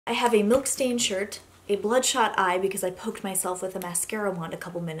I have a milk stain shirt, a bloodshot eye because I poked myself with a mascara wand a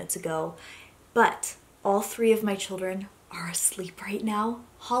couple minutes ago, but all three of my children are asleep right now.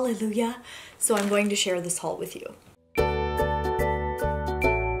 Hallelujah. So I'm going to share this haul with you.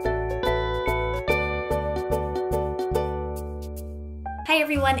 Hi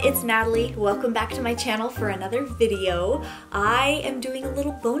everyone, it's Natalie. Welcome back to my channel for another video. I am doing a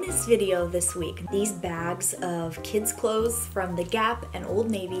little bonus video this week. These bags of kids' clothes from the Gap and Old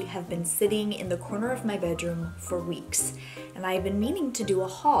Navy have been sitting in the corner of my bedroom for weeks, and I've been meaning to do a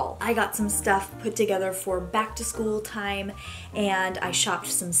haul. I got some stuff put together for back to school time, and I shopped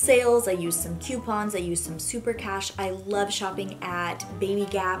some sales, I used some coupons, I used some super cash. I love shopping at Baby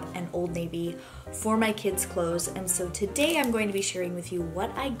Gap and Old Navy for my kids' clothes, and so today I'm going to be sharing with you what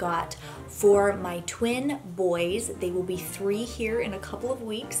I got for my twin boys. They will be 3 here in a couple of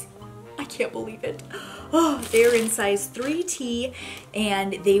weeks. I can't believe it. Oh, they're in size 3T,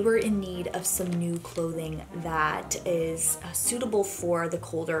 and they were in need of some new clothing that is suitable for the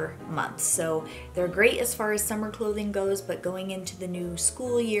colder months. So they're great as far as summer clothing goes, but going into the new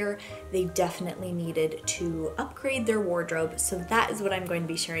school year, they definitely needed to upgrade their wardrobe. So that is what I'm going to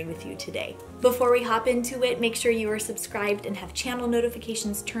be sharing with you today. Before we hop into it, make sure you are subscribed and have channel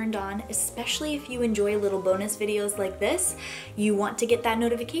notifications turned on, especially if you enjoy little bonus videos like this. You want to get that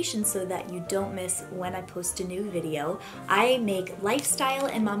notification so that you don't miss when I post a new video. I make lifestyle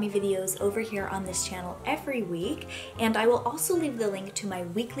and mommy videos over here on this channel every week, and I will also leave the link to my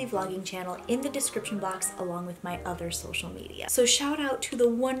weekly vlogging channel in the description box along with my other social media. So shout out to the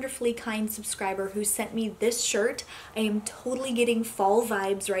wonderfully kind subscriber who sent me this shirt. I am totally getting fall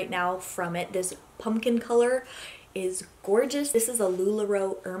vibes right now from it. This pumpkin color is gorgeous. This is a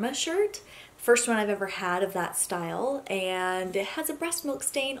LuLaRoe Irma shirt. First one I've ever had of that style, and it has a breast milk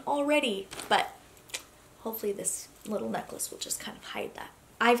stain already, but hopefully this little necklace will just kind of hide that.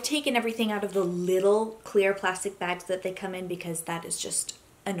 I've taken everything out of the little clear plastic bags that they come in because that is just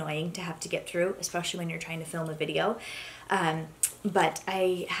annoying to have to get through, especially when you're trying to film a video. But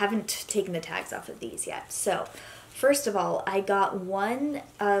I haven't taken the tags off of these yet. So first of all, I got one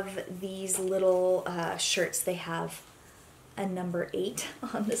of these little shirts. They have a number 8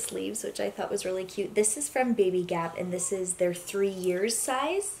 on the sleeves, which I thought was really cute. This is from Baby Gap, and this is their 3 years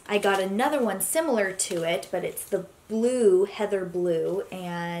size. I got another one similar to it, but it's the blue, heather blue,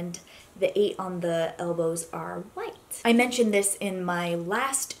 and the 8 on the elbows are white. I mentioned this in my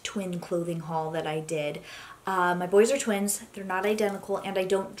last twin clothing haul that I did. My boys are twins, they're not identical, and I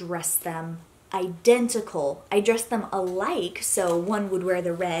don't dress them identical. I dress them alike, so one would wear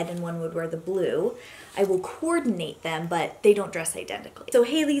the red and one would wear the blue. I will coordinate them, but they don't dress identically. So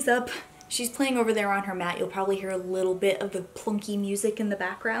Haley's up. She's playing over there on her mat. You'll probably hear a little bit of the plunky music in the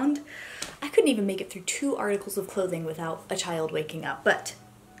background. I couldn't even make it through 2 articles of clothing without a child waking up, but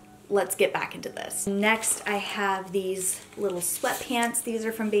let's get back into this. Next, I have these little sweatpants. These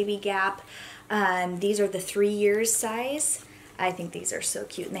are from Baby Gap. These are the 3 years size. I think these are so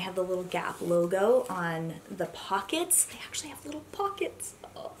cute, and they have the little Gap logo on the pockets. They actually have little pockets.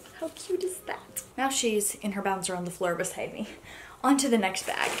 Oh, how cute is that? Now she's in her bouncer on the floor beside me. On to the next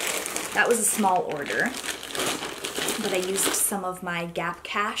bag. That was a small order, but I used some of my Gap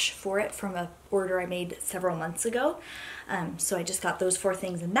cash for it from an order I made several months ago. So I just got those 4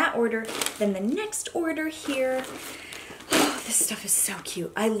 things in that order. Then the next order here, this stuff is so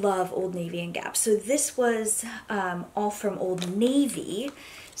cute. I love Old Navy and Gap. So this was all from Old Navy.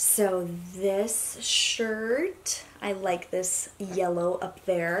 So this shirt, I like this yellow up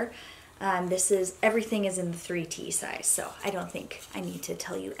there. Everything is in the 3T size, so I don't think I need to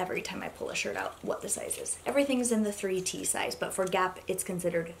tell you every time I pull a shirt out what the size is. Everything's in the 3T size, but for Gap, it's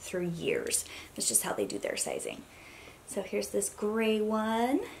considered 3 years. That's just how they do their sizing. So here's this gray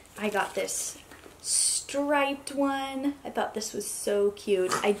one. I got this striped one. I thought this was so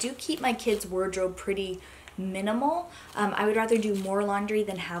cute. I do keep my kids' wardrobe pretty minimal. I would rather do more laundry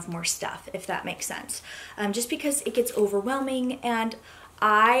than have more stuff, if that makes sense. Just because it gets overwhelming, and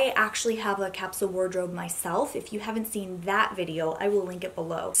I actually have a capsule wardrobe myself. If you haven't seen that video, I will link it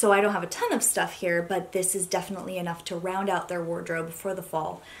below. So I don't have a ton of stuff here, but this is definitely enough to round out their wardrobe for the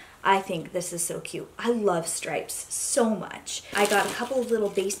fall. I think this is so cute. I love stripes so much. I got a couple of little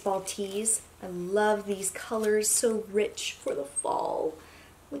baseball tees. I love these colors, so rich for the fall.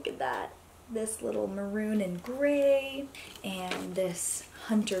 Look at that. This little maroon and gray, and this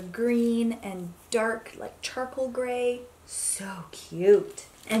hunter green and dark like charcoal gray. So cute.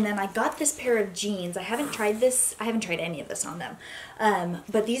 And then I got this pair of jeans. I haven't tried any of this on them.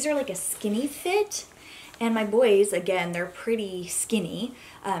 But these are like a skinny fit. And my boys, again, they're pretty skinny,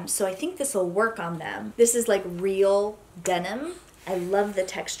 so I think this will work on them. This is like real denim, I love the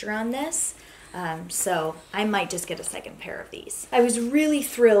texture on this. So I might just get a second pair of these. I was really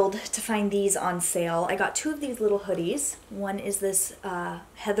thrilled to find these on sale. I got 2 of these little hoodies. One is this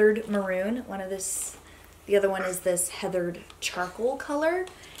heathered maroon. The other one is this heathered charcoal color.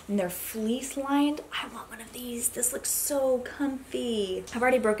 And they're fleece lined. I want one of these. This looks so comfy. I've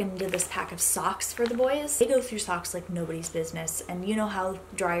already broken into this pack of socks for the boys. They go through socks like nobody's business. And you know how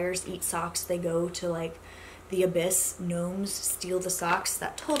dryers eat socks? They go to like the abyss. Gnomes steal the socks.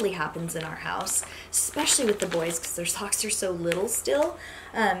 That totally happens in our house, especially with the boys because their socks are so little still.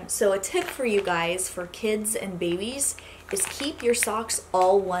 So a tip for you guys, for kids and babies, is keep your socks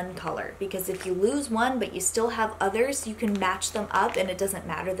all one color, because if you lose one but you still have others, you can match them up and it doesn't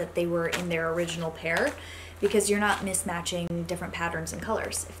matter that they were in their original pair, because you're not mismatching different patterns and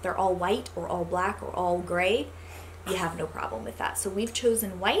colors. If they're all white or all black or all gray, you have no problem with that. So we've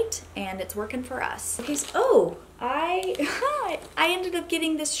chosen white and it's working for us. Okay, so I ended up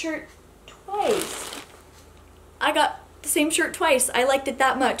getting this shirt twice. I got the same shirt twice. I liked it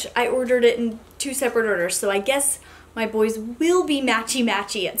that much. I ordered it in 2 separate orders, so I guess my boys will be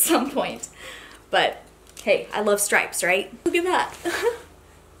matchy-matchy at some point. But hey, I love stripes, right? Look at that.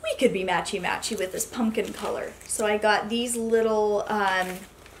 We could be matchy-matchy with this pumpkin color. So I got these little,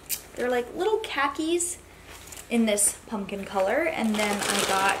 they're like little khakis in this pumpkin color, and then I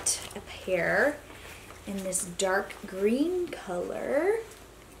got a pair in this dark green color.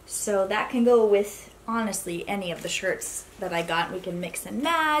 So that can go with, honestly, any of the shirts that I got. We can mix and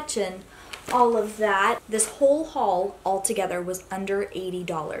match and all of that. This whole haul altogether was under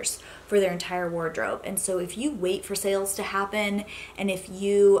 $80 for their entire wardrobe. And so if you wait for sales to happen, and if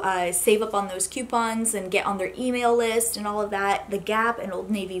you save up on those coupons and get on their email list and all of that, the Gap and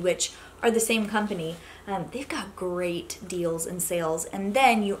Old Navy, which are the same company, they've got great deals and sales, and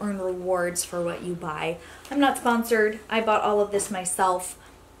then you earn rewards for what you buy. I'm not sponsored. I bought all of this myself.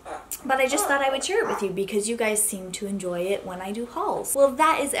 But I just thought I would share it with you because you guys seem to enjoy it when I do hauls. Well,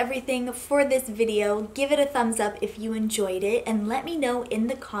 that is everything for this video. Give it a thumbs up if you enjoyed it, and let me know in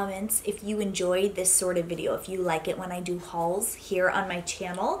the comments if you enjoyed this sort of video, if you like it when I do hauls here on my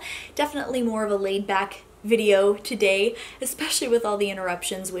channel. Definitely more of a laid back video today, especially with all the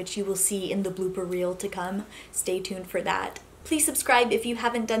interruptions, which you will see in the blooper reel to come. Stay tuned for that. Please subscribe if you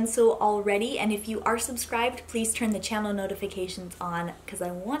haven't done so already, and if you are subscribed, please turn the channel notifications on because I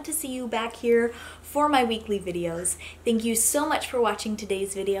want to see you back here for my weekly videos. Thank you so much for watching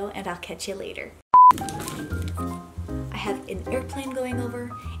today's video, and I'll catch you later. I have an airplane going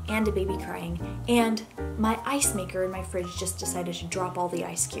over and a baby crying, and my ice maker in my fridge just decided to drop all the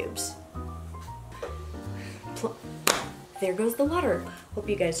ice cubes. There goes the water. Hope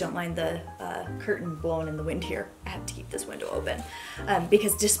you guys don't mind the curtain blowing in the wind here. I have to keep this window open.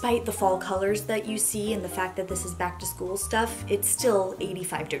 Because despite the fall colors that you see and the fact that this is back to school stuff, it's still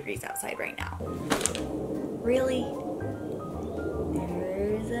 85 degrees outside right now. Really?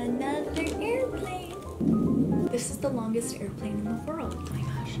 There's another airplane. This is the longest airplane in the world. Oh my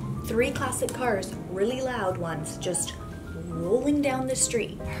gosh. 3 classic cars, really loud ones, just rolling down the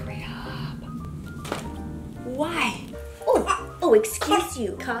street. Hurry up. Why? Oh, excuse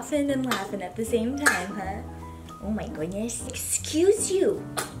you. Coughing and laughing at the same time, huh? Oh my goodness. Excuse you.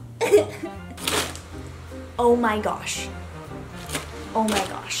 Oh my gosh. Oh my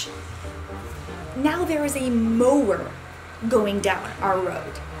gosh. Now there is a mower going down our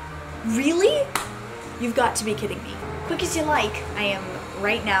road. Really? You've got to be kidding me. Quick as you like. I am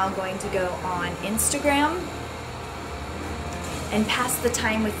right now going to go on Instagram and pass the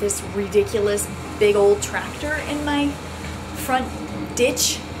time with this ridiculous big old tractor in my front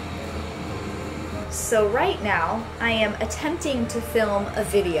ditch. So right now I am attempting to film a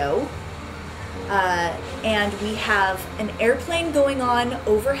video and we have an airplane going on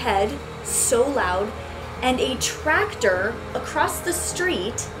overhead, so loud, and a tractor across the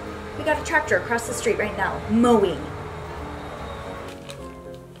street. We got a tractor across the street right now mowing.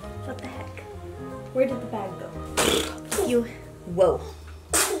 What the heck? Where did the bag go? You, whoa,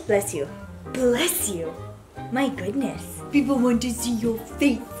 bless you. Bless you. My goodness. People want to see your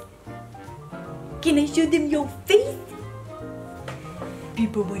face. Can I show them your face?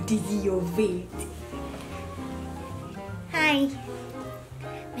 People want to see your face. Hi.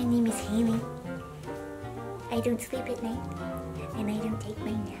 My name is Haley. I don't sleep at night, and I don't take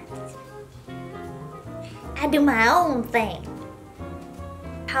my naps. I do my own thing.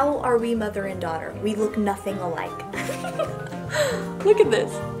 How are we mother and daughter? We look nothing alike. Look at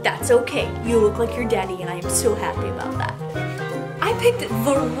this. That's okay. You look like your daddy, and I am so happy about that. I picked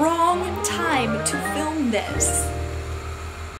the wrong time to film this.